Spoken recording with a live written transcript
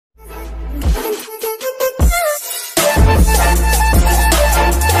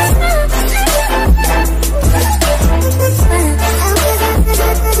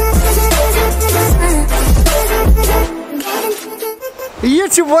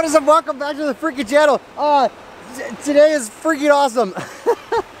YouTube, what is up? Welcome back to the freaking channel. Today is freaking awesome.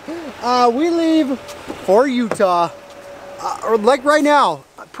 We leave for Utah, like right now.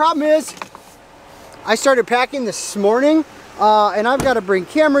 Problem is, I started packing this morning, and I've got to bring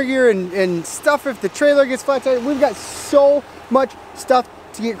camera gear and stuff if the trailer gets flat tire. We've got so much stuff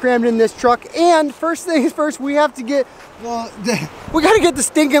to get crammed in this truck, and first things first, we have to get, we got to get the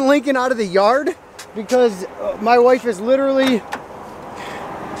stinking Lincoln out of the yard, because my wife is literally,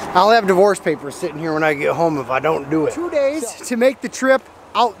 I'll have divorce papers sitting here when I get home if I don't do it. 2 days to make the trip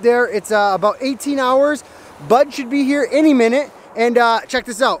out there. It's about 18 hours. Bud should be here any minute. And check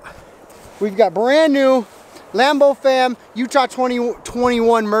this out. We've got brand new LamboFam Utah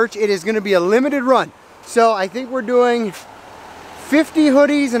 2021 merch. It is going to be a limited run. So I think we're doing 50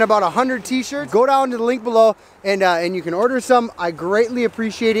 hoodies and about 100 t-shirts. Go down to the link below and you can order some. I greatly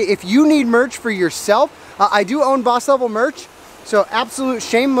appreciate it. If you need merch for yourself, I do own Boss Level merch. So absolute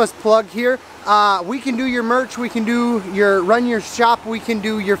shameless plug here. We can do your merch, we can do run your shop, we can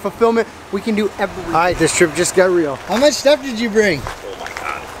do your fulfillment, we can do everything. All right, this trip just got real. How much stuff did you bring? Oh my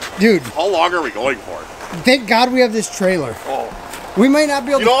God. Dude. How long are we going for? Thank God we have this trailer. Oh. We might not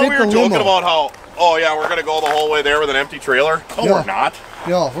be able to fit the limo. You know, we were joking about how, oh yeah, we're gonna go the whole way there with an empty trailer. No, we're not.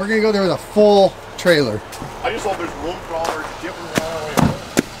 No, we're gonna go there with a full trailer. I just hope there's room for all our shit when we're on our way home.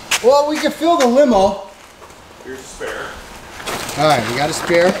 Well, we can fill the limo. Here's a spare. All right, we got a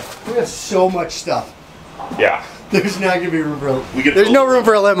spare. We have so much stuff. Yeah. There's not gonna be room for a There's no room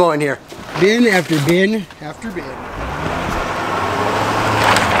for a limo in here. Bin after bin after bin.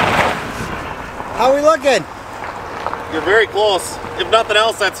 How we looking? You're very close. If nothing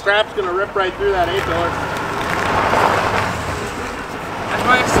else, that strap's gonna rip right through that A-pillar. That's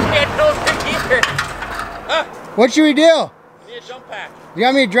why I'm standing over here. What should we do? I need a jump pack. You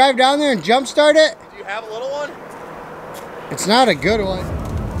want me to drive down there and jump start it? Do you have a little one? It's not a good one.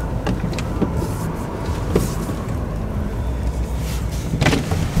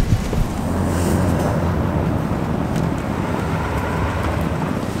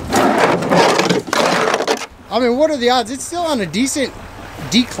 I mean, what are the odds? It's still on a decent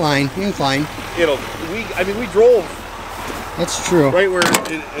incline. I mean, we drove. That's true. Right where I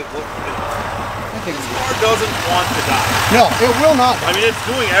think the car doesn't want to die. No, it will not. I mean, it's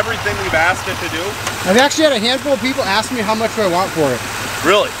doing everything we've asked it to do. I've actually had a handful of people ask me how much do I want for it.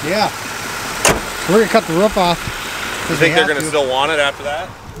 Really? Yeah. We're gonna cut the roof off. You think they're gonna still want it after that?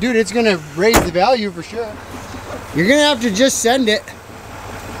 Dude, it's gonna raise the value for sure. You're gonna have to just send it.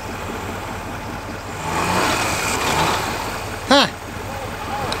 Huh.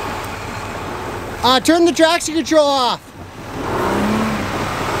 Turn the traction control off.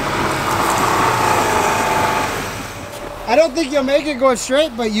 I don't think you'll make it going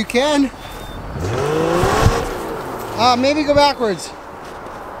straight, but you can. Maybe go backwards.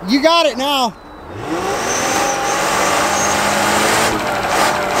 You got it now.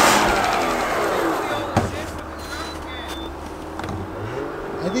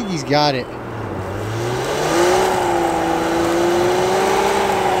 I think he's got it.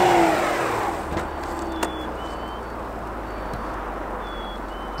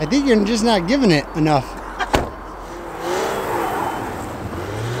 I think you're just not giving it enough.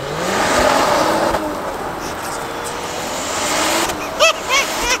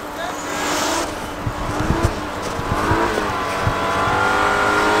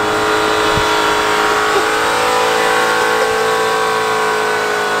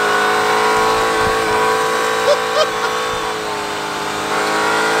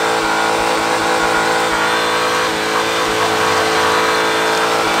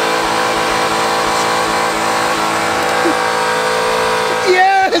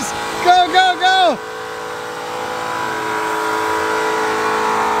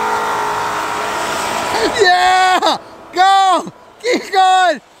 Yeah! Go! Keep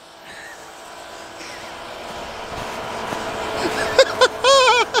going!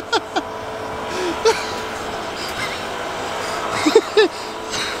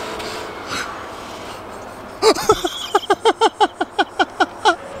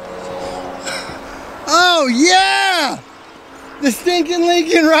 Oh yeah! The stinking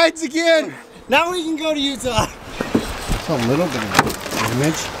Lincoln rides again! Now we can go to Utah. It's a little bit of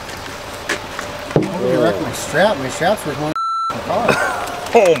damage. I'm gonna wreck my strap. My strap's worth more than the car.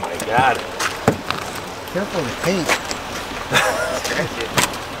 Oh my God. Careful of the paint.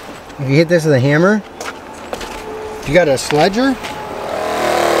 If you hit this with a hammer, you got a sledger.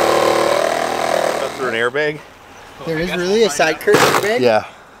 That's through an airbag. There is really a side curtain airbag? Yeah.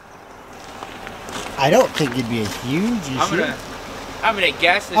 I don't think it'd be a huge issue. I'm gonna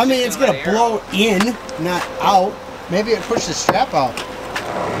guess. I mean, it's gonna blow in, not out. Maybe it pushed the strap out.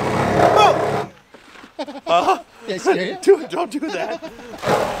 Did I scare you? Don't do that.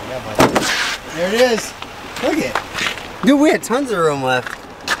 There it is. Look at it. Dude, we had tons of room left.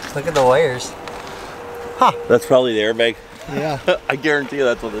 Look at the wires. Huh. That's probably the airbag. Yeah. I guarantee you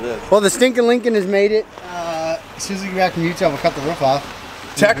that's what it is. Well, the stinking Lincoln has made it. As soon as we get back from Utah, we'll cut the roof off.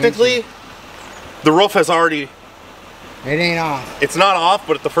 Technically, the roof has already... It ain't off. It's not off,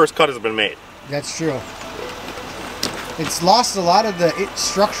 but the first cut has been made. That's true. It's lost a lot of the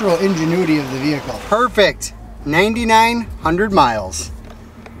structural ingenuity of the vehicle. Perfect. 9,900 miles.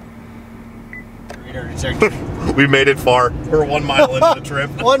 We made it far. We're 1 mile into the trip.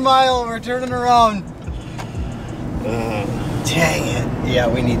 1 mile, we're turning around. Dang it. Yeah,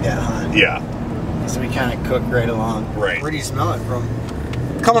 we need that, huh? Yeah. So we kind of cook right along. Right. Where do you smell it from?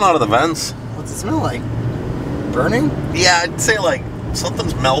 Coming out of the vents. What's it smell like? Burning? Yeah, I'd say like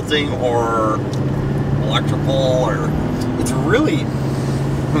something's melting or electrical or... It's really...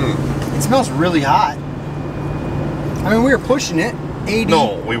 It smells really hot. I mean, we were pushing it. 80.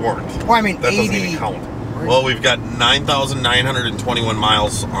 No, we weren't. Well, I mean, that 80. doesn't even count. Well, we've got 9,921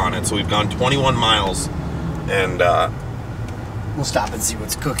 miles on it, so we've gone 21 miles, and we'll stop and see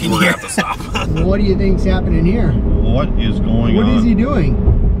what's cooking we're here. gonna have to stop. What do you think's happening here? What is going on? What is he doing?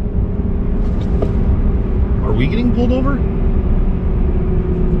 Are we getting pulled over?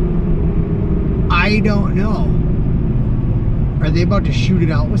 I don't know. Are they about to shoot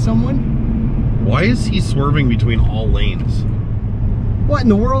it out with someone? Why is he swerving between all lanes? What in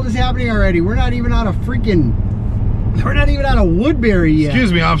the world is happening already? We're not even out of freaking... We're not even out of Woodbury yet.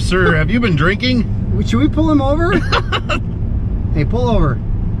 Excuse me, officer, have you been drinking? Should we pull him over? Hey, pull over.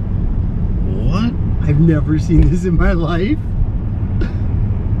 What? I've never seen this in my life.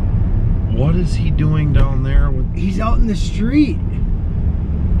 What is he doing down there? He's out in the street.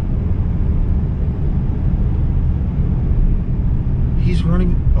 He's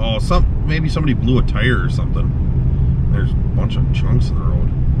running... Oh, maybe somebody blew a tire or something. There's a bunch of chunks in the road.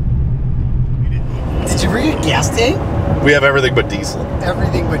 Did you bring a gas tank? We have everything but diesel.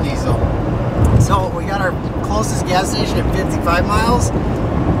 Everything but diesel. So we got our closest gas station at 55 miles,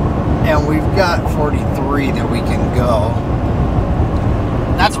 and we've got 43 that we can go.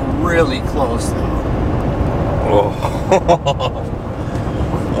 That's really close though. Oh.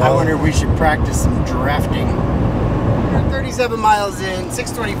 I wonder if we should practice some drafting. We're 37 miles in,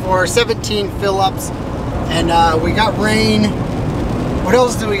 624, 17 fill-ups, and we got rain. What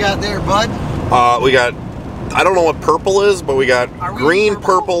else do we got there, bud? We got, I don't know what purple is, but we got green,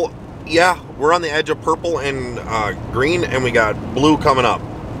 purple. Yeah, we're on the edge of purple and green, and we got blue coming up.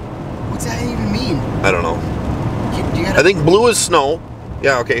 What's that even mean? I don't know. I think blue is snow.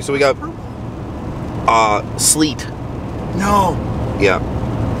 Yeah, okay, so we got sleet. No. Yeah.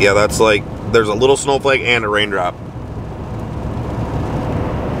 Yeah, that's like, there's a little snowflake and a raindrop.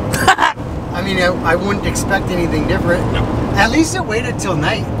 I mean, I wouldn't expect anything different. No. At least it waited till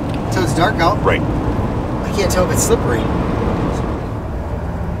night, till it's dark out. Right. I can't tell if it's slippery.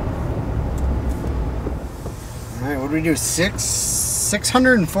 All right, what do we do?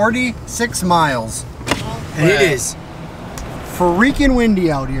 646 miles. And it is freaking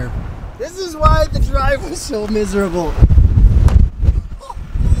windy out here. This is why the drive was so miserable.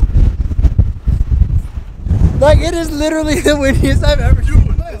 Like, it is literally the windiest I've ever seen.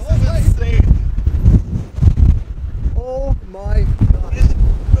 Oh my God.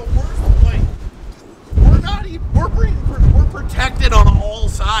 The worst, like, we're protected on all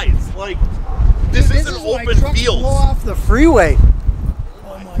sides. Like, this is an open field. Blow off the freeway.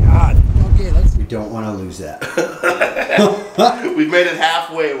 Oh my God. Okay, let's. We don't want to lose that. We've made it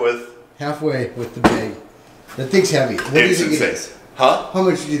halfway with the bag. That thing's heavy. What do you think it is? Huh? How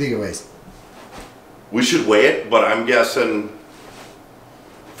much do you think it weighs? We should weigh it, but I'm guessing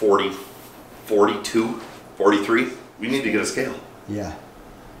 40, 42, 43. We need to get a scale. Yeah.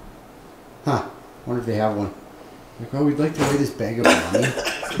 Huh. Wonder if they have one. Like, oh, we'd like to weigh this bag of money.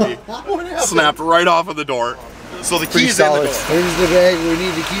 Snapped right off of the door. So the key's in the door. There's the bag we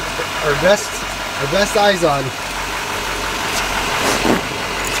need to keep our best eyes on.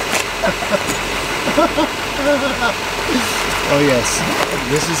 Oh yes,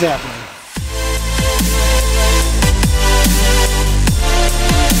 this is happening.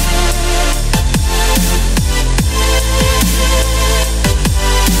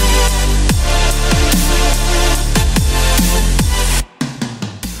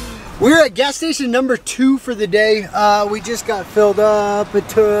 We're at gas station number 2 for the day. We just got filled up. It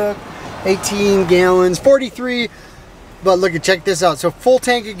took 18 gallons, 43. But look, check this out. So full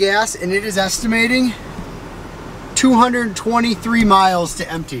tank of gas, and it is estimating 223 miles to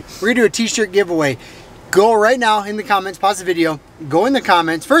empty. We're gonna do a t-shirt giveaway. go right now in the comments, pause the video, go in the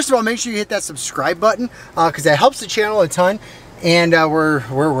comments. First of all, make sure you hit that subscribe button because that helps the channel a ton. And we're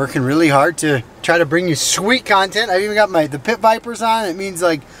working really hard to try to bring you sweet content. I've even got the Pit Vipers on. It means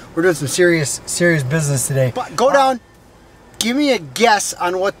like we're doing some serious business today. But go down, give me a guess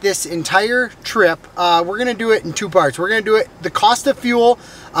on what this entire trip, we're gonna do it in two parts. We're gonna do it the cost of fuel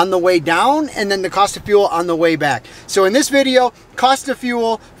on the way down and then the cost of fuel on the way back. So in this video, cost of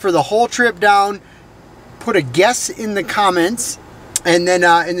fuel for the whole trip down, put a guess in the comments, and then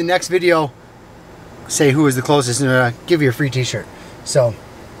in the next video, say who is the closest and give you a free t-shirt. So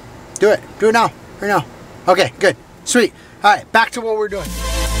do it now, right now. Okay, good, sweet. All right, back to what we're doing.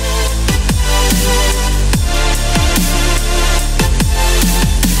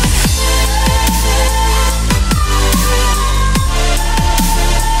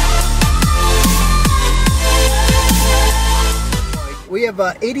 We have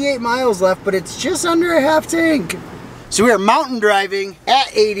 88 miles left, but it's just under a half tank. So we are mountain driving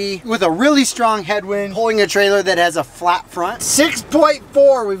at 80 with a really strong headwind, pulling a trailer that has a flat front.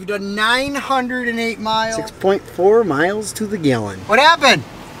 6.4, we've done 908 miles. 6.4 miles to the gallon. What happened?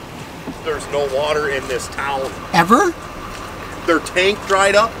 There's no water in this town. Ever? Their tank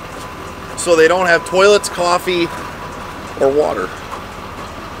dried up, so they don't have toilets, coffee, or water.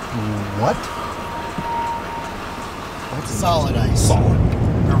 What? That's solid ice. Solid.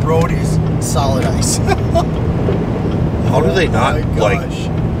 The road is solid ice. How do they not like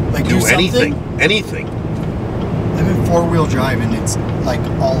do anything? Anything. I'm in four-wheel drive and it's like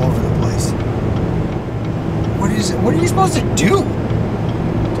all over the place. What is it? What are you supposed to do?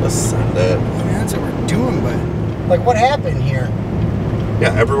 Just send it. I mean, that's what we're doing, but like, what happened here?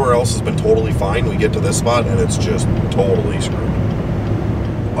 Yeah, everywhere else has been totally fine. We get to this spot and it's just totally screwed.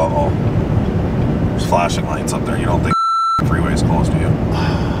 Uh-oh. There's flashing lights up there. You don't think freeway's close to you?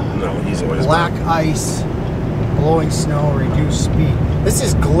 No, he's always black ice. Blowing snow, reduced speed. This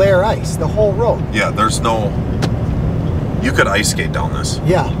is glare ice, the whole road. Yeah, there's no... You could ice skate down this.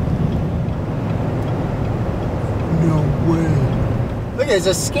 Yeah. No way. Look, it's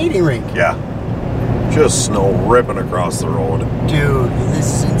a skating rink. Yeah. Just snow ripping across the road. Dude, this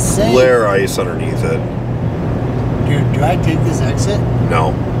is insane. Glare ice underneath it. Dude, do I take this exit?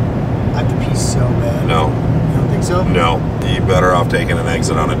 No. I have to pee so bad. No. You don't think so? No. You're better off taking an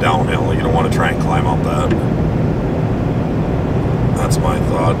exit on a downhill. You don't want to try and climb up that. That's my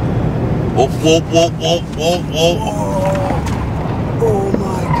thought. Whoa, whoa, whoa, whoa, whoa, whoa. Oh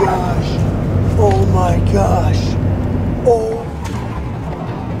my gosh. Oh my gosh. Oh.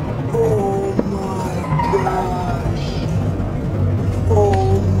 Oh my gosh.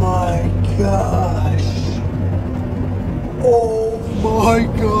 Oh my gosh. Oh my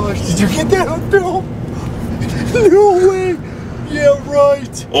gosh. Did you get that on film? No way. Yeah,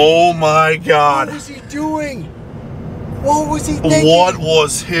 right. Oh my God. What was he doing? What was he thinking? What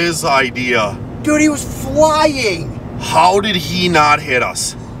was his idea? Dude, he was flying. How did he not hit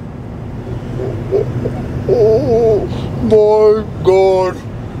us? Oh my God.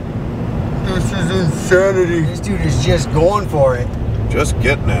 This is insanity. This dude is just going for it. Just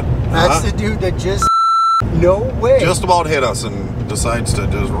getting it. That's the dude that just... No way. Just about hit us and decides to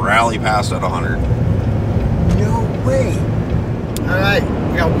just rally past at 100. No way. All right,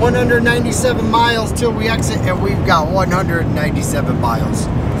 we got 197 miles till we exit, and we've got 197 miles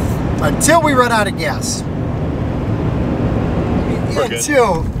until we run out of gas.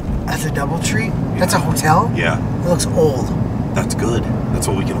 Until that's a DoubleTree. Yeah. That's a hotel. Yeah. It looks old. That's good. That's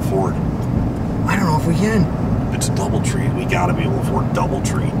what we can afford. I don't know if we can. It's a DoubleTree. We gotta be able to afford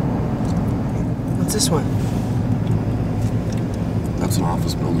DoubleTree. What's this one? That's an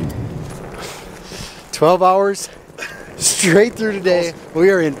office building. 12 hours. Straight through today.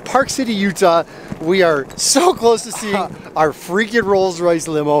 We are in Park City, Utah. We are so close to seeing our freaking Rolls Royce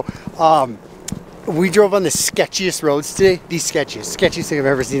limo. We drove on the sketchiest roads today. The sketchiest thing I've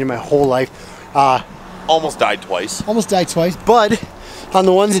ever seen in my whole life. Almost died twice. But on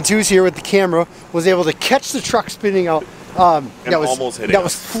the ones and twos here with the camera, was able to catch the truck spinning out. That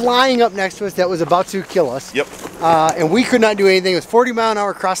was flying up next to us. That was about to kill us. Yep. And we could not do anything. It was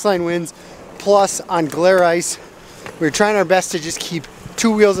 40-mile-an-hour crossline winds, plus on glare ice. We were trying our best to just keep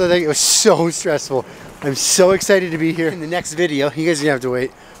two wheels. I think it was so stressful. I'm so excited to be here. In the next video, you guys are gonna have to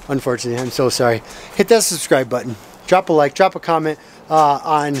wait. Unfortunately, I'm so sorry. Hit that subscribe button. Drop a like, drop a comment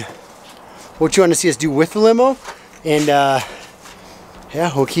on what you want to see us do with the limo. And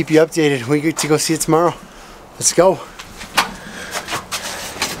yeah, we'll keep you updated. We get to go see it tomorrow. Let's go.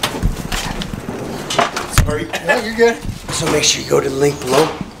 Sorry. Yeah, you're good. So make sure you go to the link below.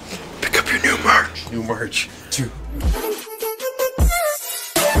 Pick up your new merch. New merch. 2.